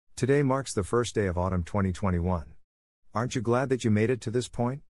Today marks the first day of autumn 2021. Aren't you glad that you made it to this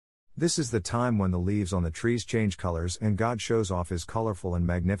point? This is the time when the leaves on the trees change colors and God shows off His colorful and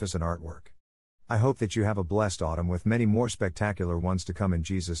magnificent artwork. I hope that you have a blessed autumn with many more spectacular ones to come in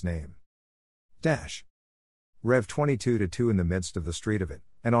Jesus' name. Rev 22-2 In the midst of the street of it,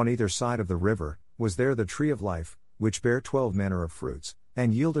 and on either side of the river, was there the tree of life, which bare 12 manner of fruits,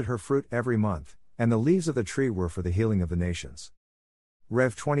 and yielded her fruit every month, and the leaves of the tree were for the healing of the nations.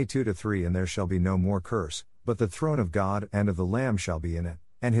 Rev 22-3 And there shall be no more curse, but the throne of God and of the Lamb shall be in it,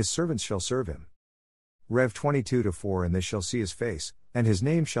 and His servants shall serve Him. Rev 22-4 And they shall see His face, and His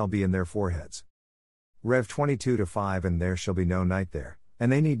name shall be in their foreheads. Rev 22-5 And there shall be no night there,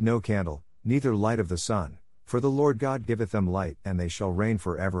 and they need no candle, neither light of the sun, for the Lord God giveth them light, and they shall reign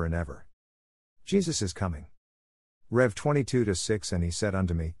forever and ever. Jesus is coming. Rev 22-6 And He said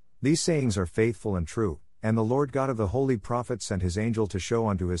unto me, These sayings are faithful and true, and the Lord God of the holy prophets sent His angel to show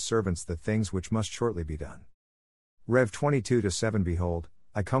unto His servants the things which must shortly be done. Rev 22-7 Behold,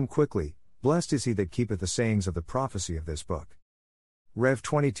 I come quickly, blessed is he that keepeth the sayings of the prophecy of this book. Rev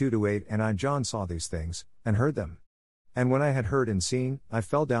 22-8 And I John saw these things, and heard them. And when I had heard and seen, I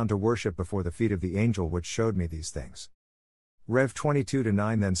fell down to worship before the feet of the angel which showed me these things. Rev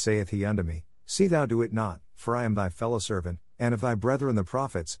 22-9 Then saith he unto me, See thou do it not, for I am thy fellow servant, and of thy brethren the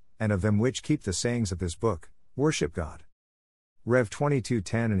prophets, and of them which keep the sayings of this book, worship God. Rev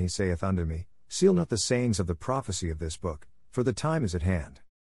 22-10 And he saith unto me, Seal not the sayings of the prophecy of this book, for the time is at hand.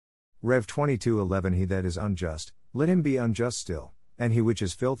 Rev 22-11 He that is unjust, let him be unjust still, and he which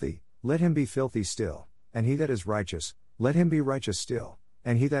is filthy, let him be filthy still, and he that is righteous, let him be righteous still,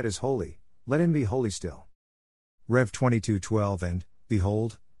 and he that is holy, let him be holy still. Rev 22-12 And,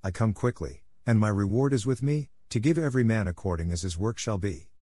 behold, I come quickly, and my reward is with me, to give every man according as his work shall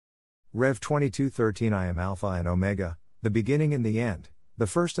be. Rev 22-13 I am Alpha and Omega, the beginning and the end, the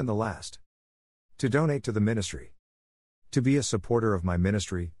first and the last. To donate to the ministry. To be a supporter of my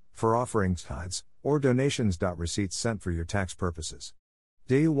ministry, for offerings, tithes, or donations. Receipts sent for your tax purposes.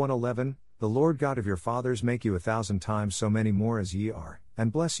 Deu 1:11 The Lord God of your fathers make you 1,000 times so many more as ye are,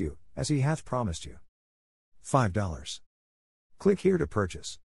 and bless you, as He hath promised you. $5. Click here to purchase.